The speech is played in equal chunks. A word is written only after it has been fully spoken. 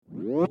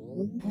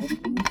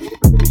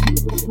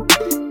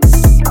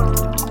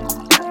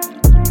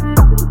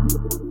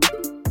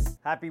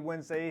Happy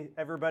Wednesday,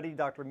 everybody.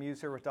 Dr.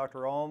 Muse here with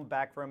Dr. Ohm,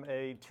 back from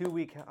a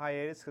 2-week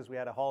hiatus because we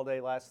had a holiday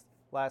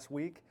last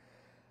week.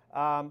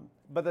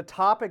 But the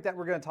topic that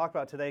we're going to talk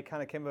about today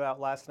kind of came about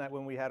last night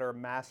when we had our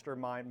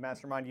mastermind.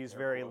 Mastermind used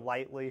very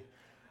lightly.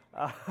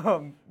 No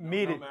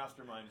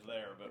masterminds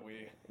there, but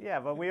we... Yeah,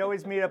 but we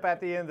always meet up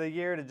at the end of the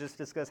year to just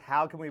discuss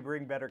how can we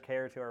bring better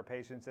care to our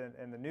patients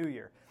in the new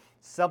year.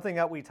 Something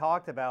that we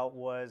talked about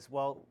was,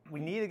 well, we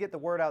need to get the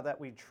word out that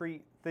we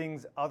treat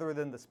things other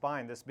than the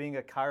spine. This being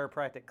a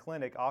chiropractic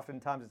clinic,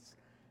 oftentimes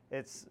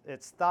it's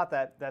thought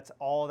that that's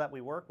all that we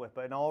work with,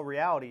 but in all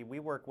reality, we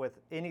work with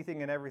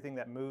anything and everything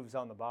that moves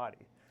on the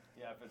body.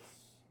 Yeah, if it's,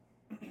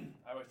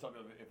 I always tell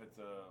people if it's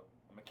a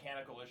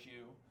mechanical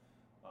issue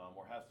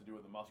or has to do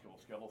with the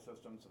musculoskeletal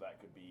system, so that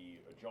could be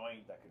a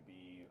joint, that could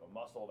be a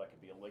muscle, that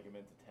could be a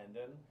ligament, a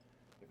tendon.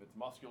 If it's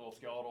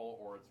musculoskeletal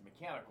or it's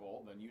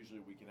mechanical, then usually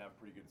we can have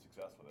pretty good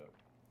success with it.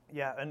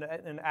 Yeah,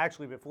 and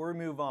actually, before we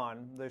move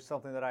on, there's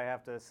something that I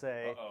have to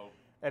say. Uh-oh.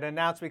 And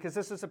announce, because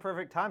this is a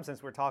perfect time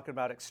since we're talking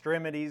about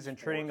extremities and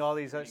treating all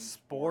these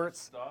sports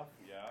stuff.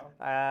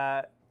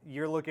 Yeah.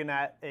 You're looking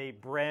at a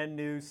brand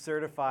new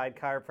certified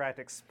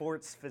chiropractic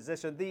sports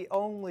physician, the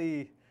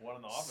only one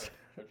in the office.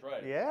 That's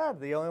right. Yeah,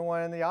 the only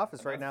one in the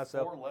office right now.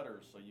 4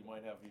 letters, so you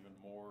might have even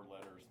more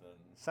letters than.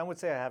 Some would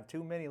say I have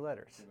too many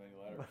letters. Too many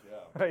letters, yeah.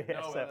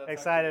 Yeah, so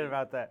excited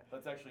about that.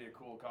 That's actually a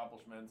cool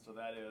accomplishment. So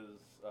that is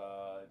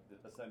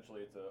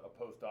essentially it's a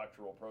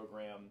post-doctoral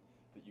program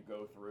that you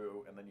go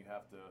through, and then you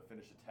have to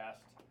finish a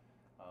test.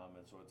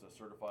 And so it's a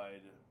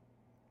certified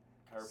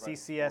chiropractic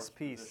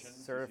CCSP, sports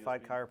physician,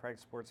 Certified CCSP. Chiropractic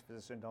Sports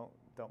Physician.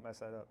 Don't mess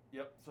that up.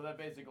 Yep. So that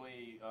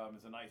basically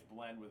is a nice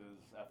blend with his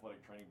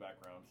athletic training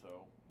background.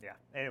 So yeah.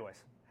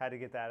 Anyways, had to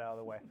get that out of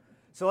the way.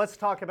 So let's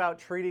talk about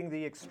treating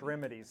the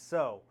extremities.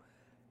 So.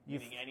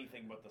 Meaning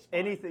anything but the spine.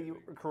 Anything,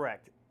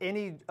 correct.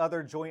 Any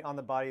other joint on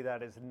the body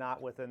that is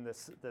not within the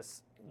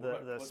Let's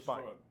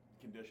spine. sort of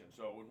condition.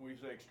 So when we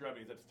say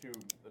extremities, that's too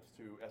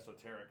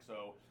esoteric.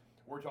 So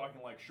we're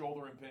talking like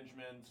shoulder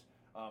impingement,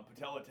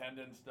 patella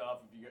tendon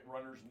stuff. If you get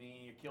runner's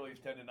knee, Achilles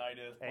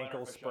tendonitis,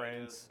 ankle plantar fasciitis,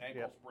 sprains,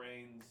 ankle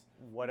sprains,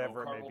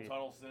 whatever it may carpal be.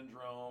 tunnel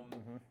syndrome,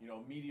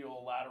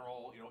 medial,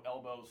 lateral,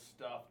 elbow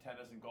stuff,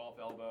 tennis and golf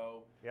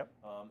elbow. Yep.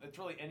 It's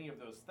really any of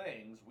those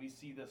things. We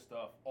see this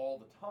stuff all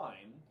the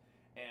time.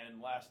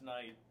 And last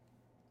night,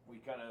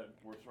 we kind of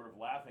were sort of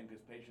laughing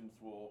because patients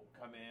will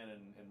come in,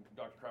 and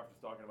Dr. Kraft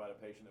was talking about a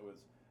patient that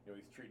was,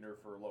 he's treating her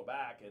for low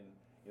back, and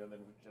then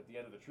at the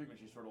end of the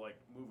treatment, she's sort of like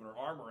moving her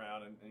arm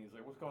around, and he's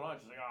like, "What's going on?"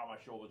 She's like, "Oh, my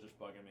shoulder's just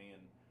bugging me,"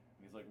 and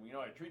he's like,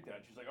 "Well, I treat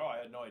that." And she's like, "Oh,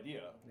 I had no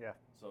idea." Yeah.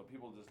 So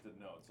people just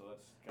didn't know it. So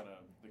that's kind of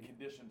the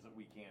conditions that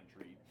we can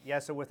treat. Yeah.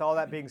 So with all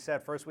that being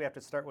said, first we have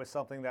to start with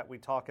something that we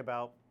talk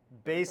about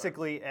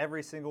basically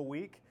every single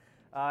week,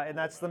 and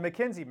that's the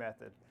McKenzie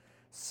method.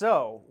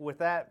 So with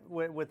that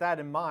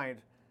in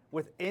mind,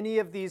 with any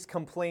of these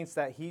complaints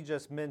that he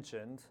just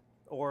mentioned,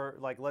 or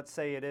like let's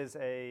say it is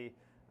a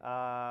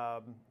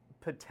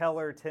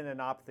patellar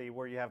tendinopathy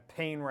where you have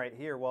pain right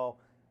here, well,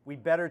 we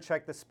better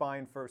check the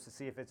spine first to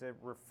see if it's a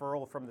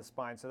referral from the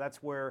spine. So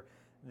that's where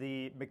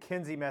the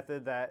McKenzie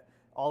method that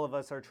all of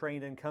us are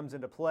trained in comes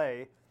into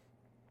play,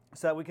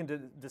 so that we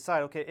can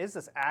decide, okay, is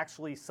this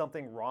actually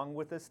something wrong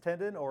with this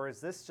tendon, or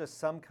is this just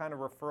some kind of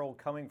referral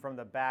coming from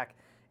the back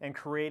and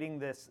creating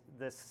this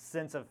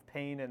sense of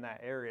pain in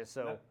that area?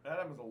 So that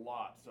happens a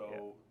lot.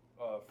 So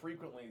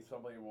frequently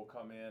somebody will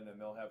come in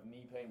and they'll have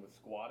knee pain with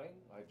squatting.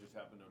 I just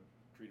happen to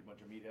treat a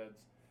bunch of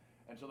meatheads.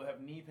 And so they have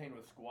knee pain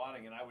with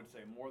squatting, and I would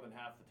say more than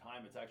half the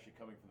time it's actually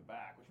coming from the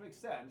back, which makes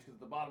sense because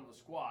at the bottom of the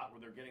squat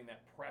where they're getting that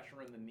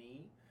pressure in the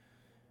knee,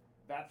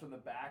 that's when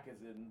the back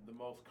is in the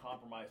most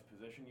compromised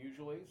position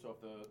usually. So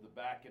if the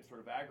back gets sort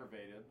of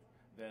aggravated,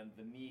 then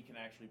the knee can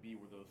actually be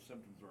where those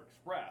symptoms are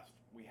expressed.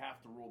 We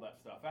have to rule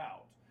that stuff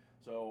out.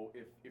 So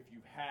if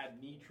you've had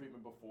knee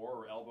treatment before,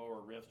 or elbow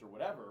or wrist or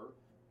whatever,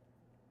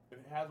 if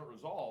it hasn't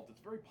resolved,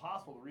 it's very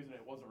possible the reason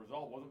it wasn't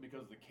resolved wasn't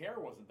because the care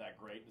wasn't that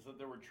great, it's that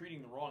they were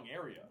treating the wrong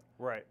area.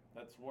 right.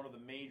 That's one of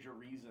the major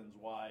reasons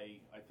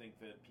why I think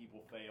that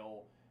people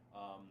fail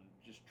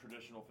just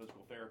traditional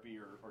physical therapy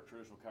or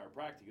traditional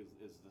chiropractic is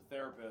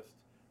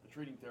the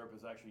treating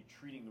therapist is actually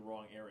treating the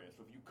wrong area.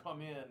 So if you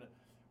come in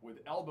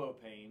with elbow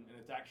pain and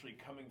it's actually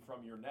coming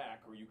from your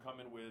neck, or you come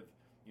in with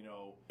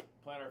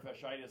plantar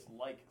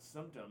fasciitis-like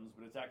symptoms,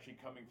 but it's actually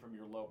coming from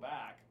your low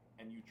back,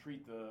 and you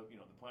treat the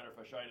plantar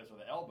fasciitis or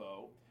the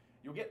elbow,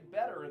 you'll get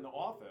better in the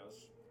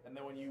office, and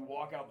then when you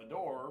walk out the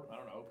door, I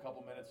don't know, a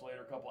couple minutes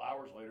later, a couple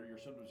hours later, your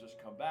symptoms just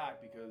come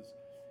back because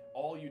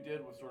all you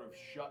did was sort of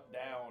shut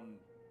down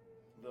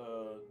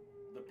the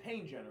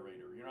pain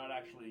generator. You're not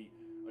actually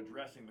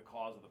addressing the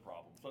cause of the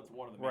problem. So that's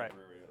one of the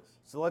major areas.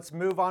 So let's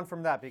move on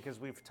from that, because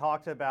we've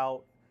talked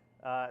about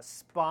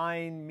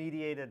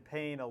spine-mediated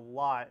pain a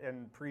lot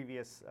in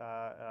previous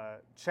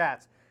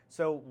chats.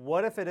 So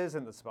what if it is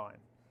in the spine?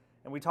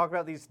 And we talk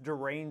about these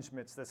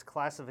derangements, this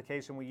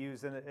classification we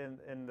use in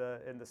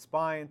the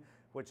spine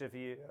which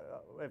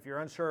if you're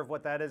unsure of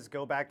what that is,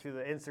 go back to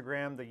the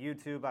Instagram, the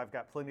YouTube. I've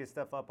got plenty of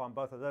stuff up on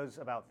both of those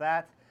about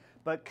that.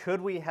 But could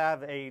we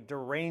have a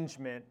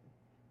derangement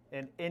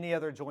in any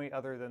other joint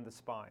other than the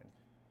spine?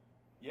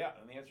 Yeah,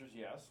 and the answer is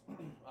yes.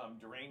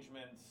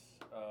 Derangements,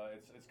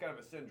 it's kind of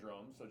a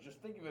syndrome. So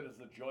just think of it as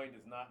the joint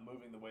is not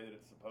moving the way that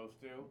it's supposed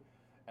to,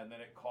 and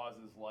then it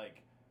causes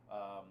like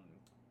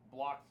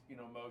blocked,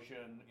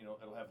 motion.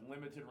 It'll have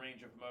limited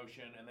range of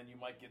motion, and then you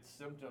might get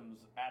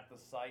symptoms at the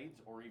site,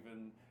 or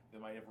even they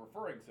might have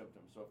referring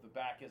symptoms. So if the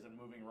back isn't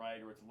moving right,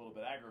 or it's a little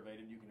bit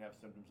aggravated, you can have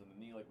symptoms in the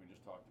knee, like we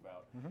just talked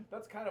about. Mm-hmm.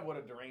 That's kind of what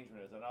a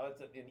derangement is, and now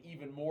that's an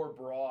even more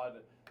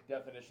broad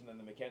definition than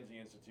the McKenzie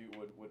Institute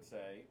would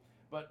say.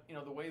 But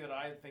the way that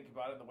I think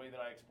about it, and the way that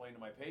I explain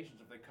to my patients,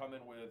 if they come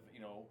in with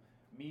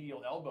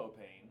medial elbow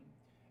pain,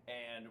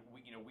 and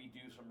we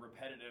do some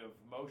repetitive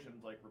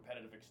motions like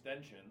repetitive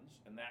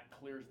extensions, and that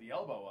clears the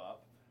elbow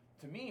up.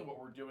 To me, what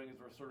we're doing is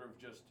we're sort of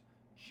just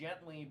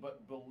gently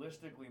but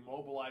ballistically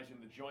mobilizing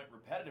the joint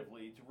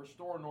repetitively to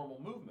restore normal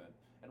movement.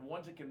 And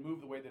once it can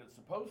move the way that it's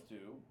supposed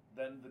to,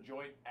 then the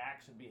joint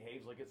acts and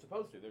behaves like it's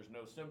supposed to. There's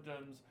no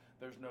symptoms,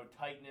 there's no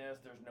tightness,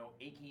 there's no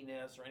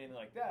achiness or anything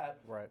like that.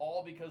 Right.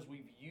 All because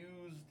we've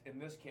used, in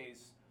this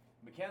case,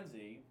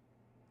 McKenzie,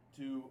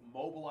 to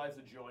mobilize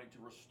the joint to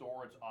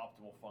restore its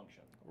optimal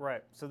function.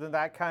 Right. So then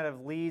that kind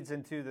of leads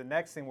into the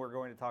next thing we're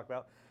going to talk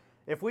about.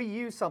 If we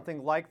use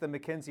something like the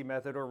McKenzie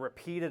method or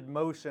repeated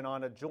motion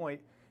on a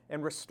joint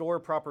and restore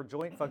proper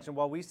joint function,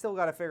 well, we still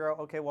got to figure out,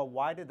 okay, well,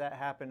 why did that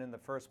happen in the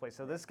first place?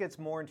 So this gets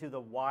more into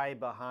the why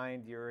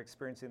behind you're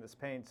experiencing this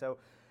pain. So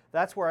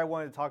that's where I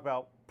wanted to talk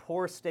about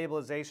poor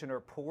stabilization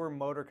or poor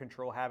motor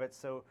control habits.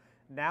 So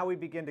now we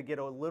begin to get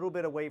a little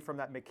bit away from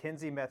that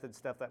McKenzie method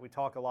stuff that we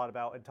talk a lot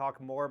about and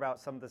talk more about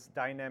some of this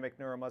dynamic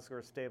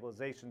neuromuscular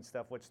stabilization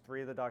stuff, which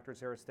 3 of the doctors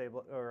here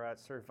are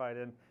certified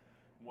in.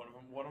 One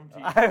of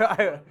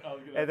them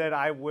and then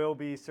I will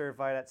be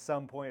certified at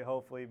some point,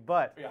 hopefully.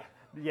 But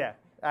yeah,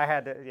 I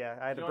had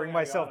to bring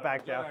myself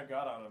back down. I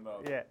got on him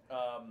though. Yeah.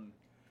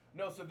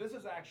 No, so this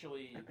is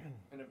actually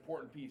an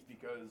important piece,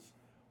 because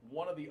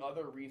one of the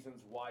other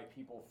reasons why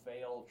people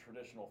fail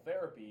traditional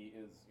therapy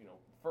is,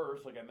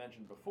 first, like I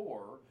mentioned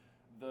before,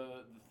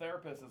 the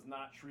therapist is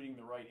not treating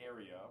the right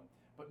area.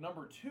 But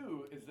number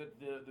 2 is that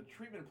the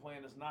treatment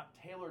plan is not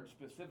tailored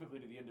specifically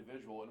to the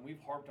individual, and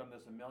we've harped on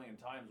this a million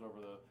times over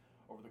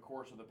the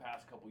course of the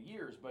past couple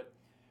years. But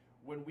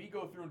when we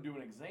go through and do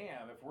an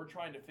exam, if we're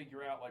trying to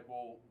figure out, like,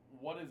 well,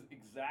 what is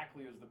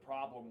the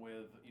problem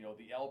with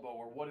the elbow,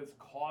 or what is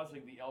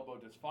causing the elbow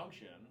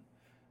dysfunction,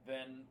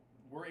 then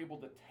we're able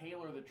to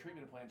tailor the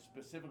treatment plan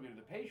specifically to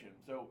the patient.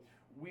 So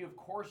we, of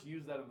course,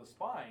 use that in the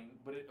spine,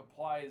 but it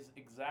applies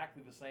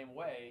exactly the same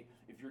way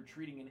if you're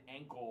treating an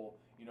ankle,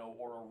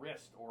 or a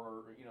wrist,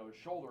 or, a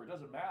shoulder. It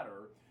doesn't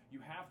matter. You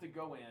have to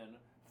go in,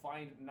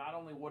 find not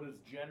only what is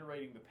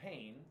generating the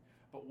pain,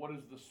 but what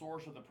is the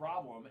source of the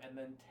problem, and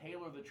then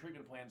tailor the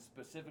treatment plan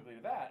specifically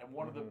to that. And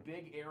one of the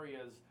big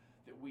areas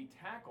that we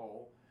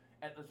tackle,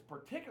 and it's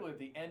particularly at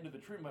the end of the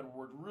treatment,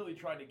 we're really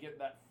trying to get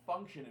that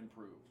function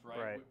improved,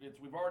 right?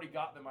 We've already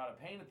gotten them out of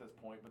pain at this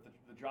point, but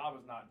the job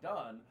is not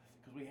done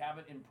because we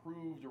haven't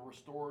improved or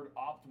restored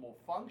optimal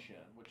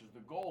function, which is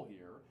the goal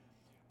here.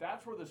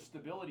 That's where the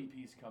stability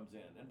piece comes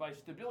in. And by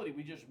stability,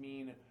 we just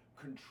mean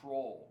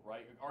control,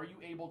 right? Are you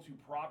able to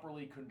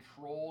properly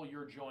control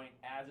your joint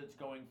as it's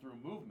going through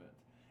movement?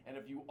 And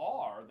if you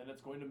are, then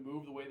it's going to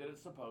move the way that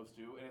it's supposed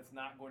to, and it's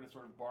not going to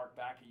sort of bark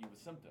back at you with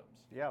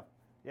symptoms. Yeah.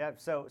 Yeah,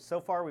 so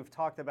far we've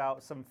talked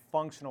about some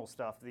functional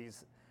stuff,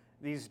 these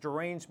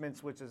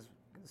derangements, which is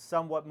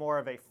somewhat more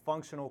of a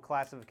functional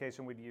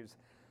classification we'd use.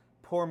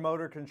 Poor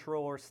motor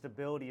control or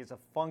stability is a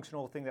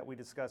functional thing that we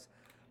discuss.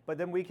 But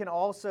then we can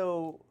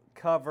also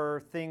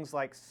cover things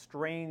like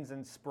strains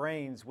and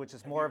sprains, which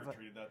is more of a...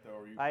 treated that, though?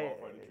 Are you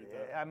qualified to treat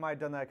that? I might have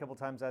done that a couple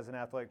times as an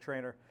athletic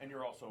trainer. And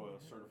you're also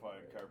a certified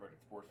chiropractic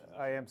sports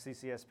physician. I am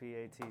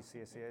CCSP, AT,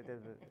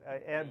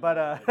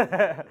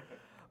 CSC.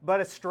 But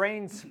a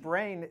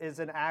sprain is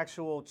an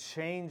actual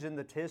change in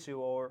the tissue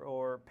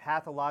or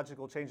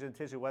pathological change in the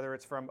tissue, whether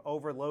it's from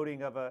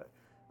overloading of a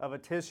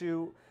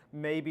tissue,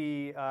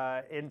 maybe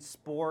in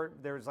sport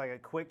there's like a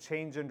quick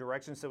change in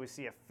direction, so we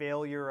see a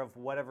failure of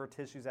whatever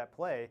tissue's at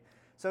play.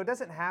 So it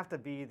doesn't have to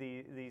be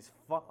these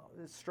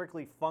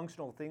strictly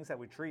functional things that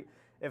we treat.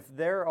 If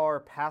there are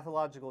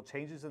pathological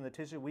changes in the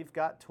tissue, we've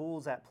got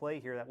tools at play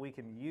here that we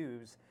can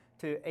use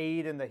to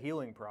aid in the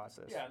healing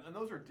process. Yeah, and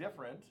those are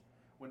different.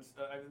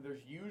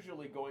 There's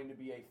usually going to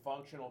be a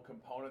functional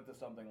component to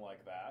something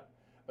like that,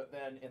 but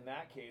then in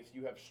that case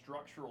you have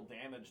structural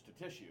damage to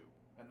tissue,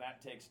 and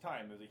that takes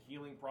time. There's a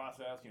healing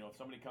process. If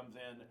somebody comes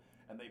in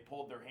and they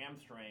pulled their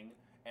hamstring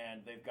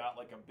and they've got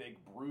like a big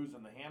bruise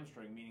in the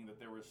hamstring, meaning that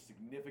there was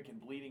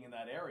significant bleeding in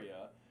that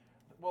area,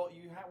 well,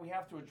 we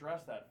have to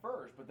address that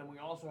first, but then we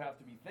also have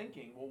to be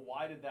thinking, well,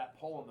 why did that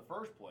pull in the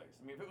first place?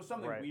 I mean, if it was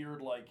something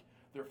weird like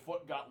their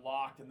foot got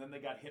locked and then they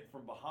got hit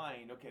from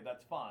behind, okay,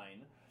 that's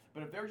fine.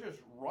 But if they're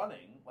just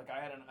running, like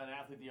I had an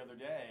athlete the other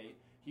day,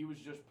 he was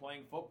just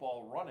playing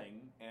football,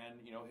 running, and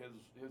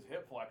his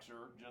hip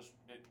flexor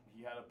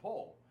he had a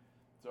pull,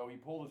 so he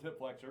pulled his hip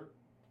flexor,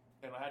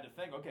 and I had to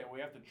think, okay, we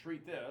have to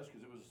treat this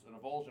because it was an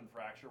avulsion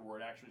fracture where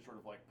it actually sort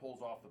of like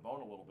pulls off the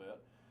bone a little bit,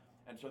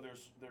 and so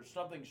there's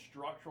something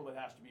structural that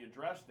has to be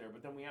addressed there.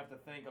 But then we have to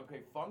think,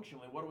 okay,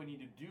 functionally, what do we need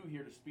to do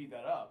here to speed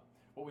that up?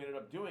 What we ended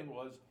up doing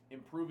was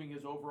improving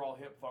his overall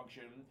hip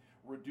function,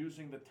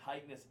 reducing the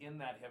tightness in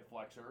that hip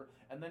flexor,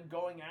 and then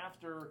going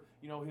after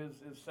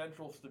his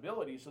central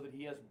stability so that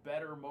he has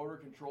better motor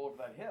control over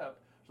that hip,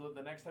 so that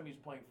the next time he's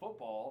playing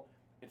football,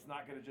 it's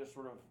not going to just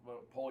sort of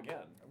pull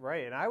again.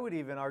 Right, and I would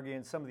even argue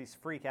in some of these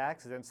freak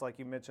accidents, like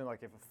you mentioned,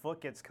 like if a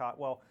foot gets caught,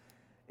 well,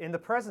 in the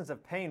presence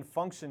of pain,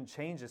 function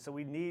changes, so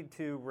we need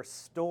to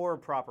restore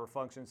proper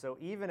function. So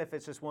even if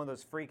it's just one of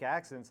those freak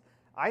accidents,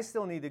 I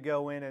still need to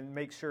go in and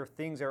make sure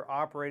things are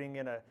operating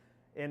in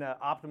an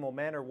optimal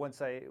manner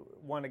once I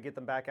want to get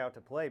them back out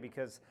to play,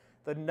 because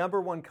the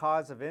number one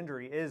cause of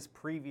injury is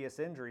previous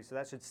injury. So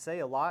that should say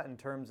a lot in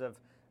terms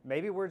of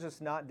maybe we're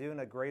just not doing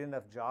a great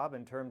enough job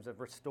in terms of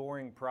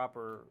restoring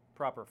proper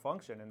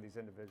function in these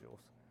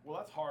individuals. Well,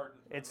 that's hard.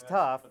 It's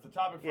tough. It's a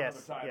topic for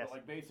Yes, another time. yes. But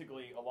like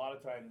basically, a lot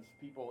of times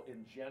people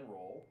in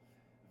general,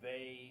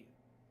 they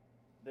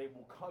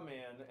will come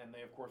in, and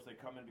they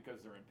come in because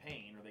they're in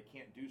pain or they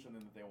can't do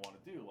something that they want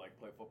to do, like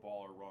play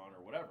football or run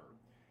or whatever.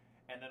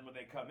 And then when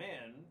they come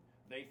in,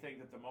 they think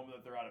that the moment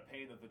that they're out of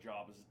pain that the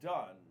job is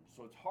done.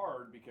 So it's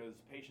hard because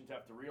patients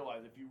have to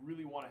realize if you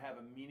really want to have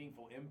a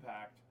meaningful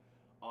impact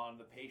on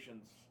the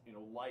patient's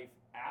life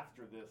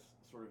after this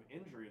sort of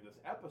injury, this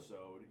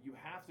episode, you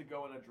have to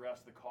go and address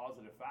the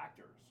causative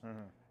factors.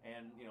 Mm-hmm.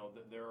 And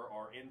there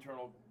are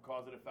internal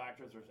causative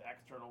factors, there's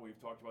external. We've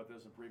talked about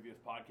this in previous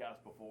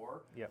podcasts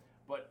before. Yep.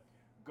 But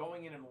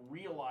going in and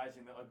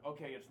realizing that, like,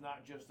 okay, it's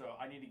not just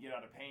I need to get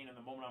out of pain, and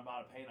the moment I'm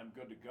out of pain, I'm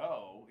good to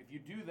go. If you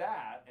do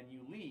that and you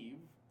leave,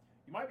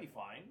 you might be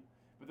fine,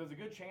 but there's a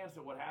good chance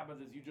that what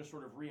happens is you just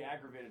sort of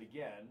re-aggravate it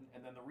again,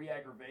 and then the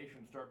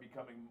re-aggravation start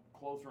becoming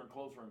closer and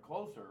closer and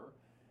closer,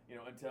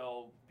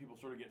 until people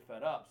sort of get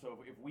fed up. So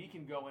if we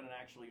can go in and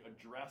actually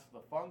address the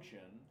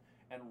function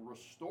and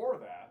restore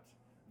that,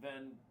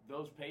 then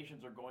those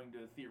patients are going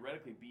to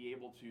theoretically be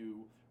able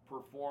to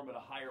perform at a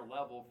higher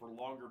level for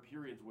longer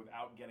periods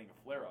without getting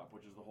a flare-up,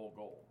 which is the whole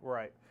goal.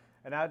 Right.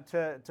 And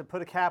to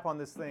put a cap on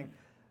this thing,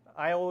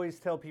 I always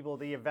tell people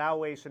the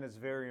evaluation is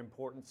very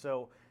important.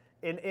 So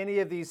in any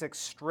of these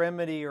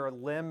extremity or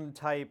limb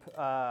type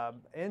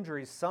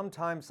injuries,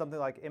 sometimes something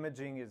like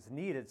imaging is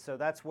needed. So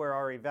that's where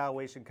our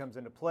evaluation comes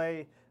into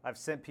play. I've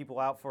sent people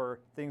out for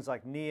things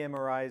like knee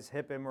MRIs,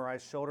 hip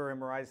MRIs, shoulder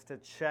MRIs to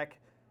check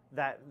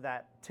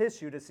that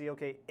tissue to see,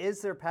 okay,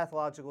 is there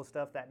pathological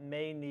stuff that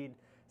may need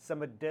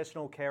some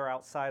additional care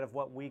outside of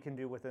what we can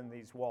do within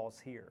these walls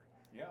here?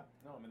 Yeah,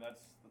 no, I mean,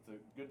 that's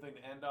a good thing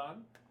to end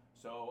on.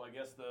 So I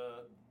guess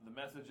the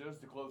message is,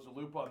 to close the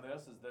loop on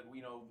this, is that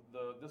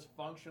this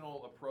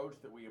functional approach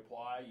that we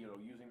apply,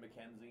 using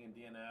McKenzie and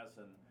DNS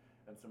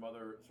and some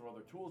other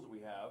tools that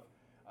we have,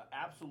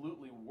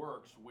 absolutely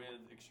works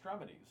with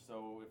extremities.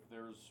 So if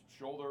there's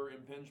shoulder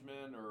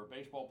impingement or a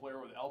baseball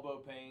player with elbow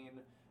pain,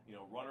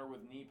 runner with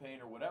knee pain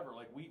or whatever,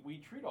 like we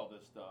treat all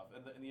this stuff.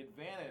 And the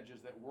advantage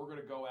is that we're going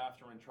to go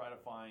after and try to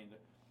find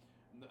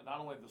not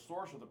only the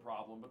source of the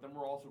problem, but then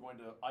we're also going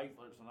to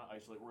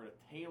we're going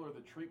to tailor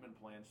the treatment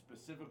plan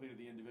specifically to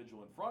the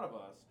individual in front of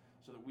us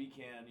so that we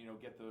can,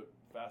 get the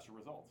faster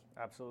results.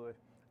 Absolutely.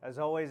 As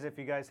always, if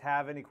you guys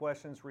have any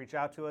questions, reach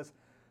out to us.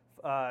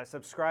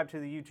 Subscribe to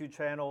the YouTube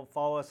channel,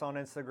 follow us on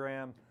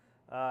Instagram,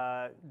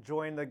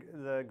 join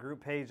the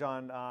group page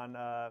on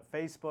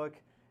Facebook,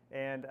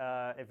 and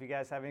if you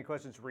guys have any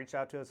questions, reach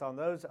out to us on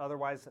those.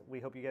 Otherwise, we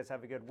hope you guys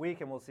have a good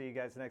week, and we'll see you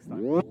guys next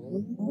time.